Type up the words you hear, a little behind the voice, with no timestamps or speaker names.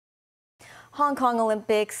Hong Kong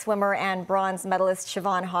Olympic swimmer and bronze medalist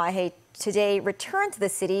Siobhan Haughey today returned to the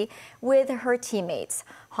city with her teammates.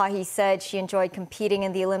 Haughey said she enjoyed competing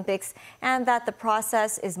in the Olympics and that the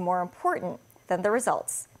process is more important than the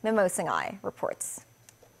results. Musin Singhai reports.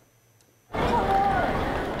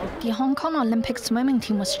 The Hong Kong Olympic swimming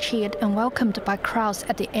team was cheered and welcomed by crowds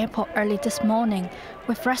at the airport early this morning,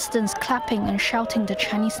 with residents clapping and shouting the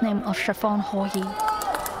Chinese name of Siobhan Haughey.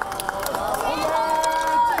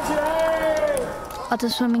 Other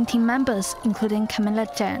swimming team members, including Camilla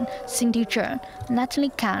Chen, Cindy Zheng,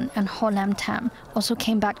 Natalie Kan, and Ho Lam Tam, also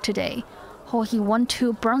came back today. Haughey won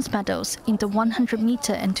 2 bronze medals in the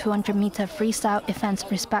 100-meter and 200-meter freestyle events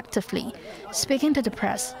respectively. Speaking to the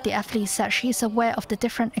press, the athlete said she is aware of the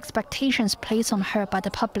different expectations placed on her by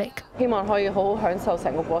the public. I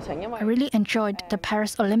really enjoyed the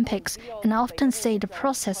Paris Olympics, and I often say the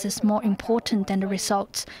process is more important than the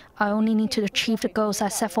results. I only need to achieve the goals I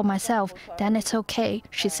set for myself, then it's okay,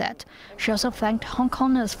 she said. She also thanked Hong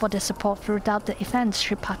Kongers for their support throughout the events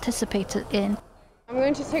she participated in. I'm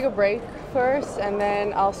going to take a break first, and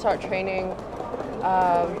then I'll start training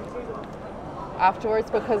afterwards,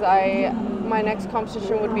 because my next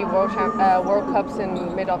competition would be World Cups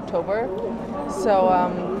in mid-October. So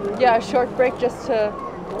yeah, a short break just to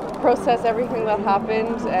process everything that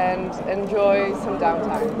happened and enjoy some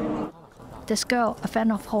downtime. This girl, a fan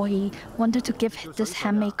of Haughey, wanted to give this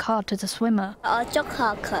handmade card to the swimmer.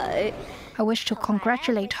 I wish to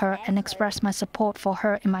congratulate her and express my support for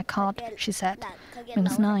her in my card, she said.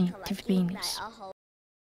 Musin Singhai, TVB News.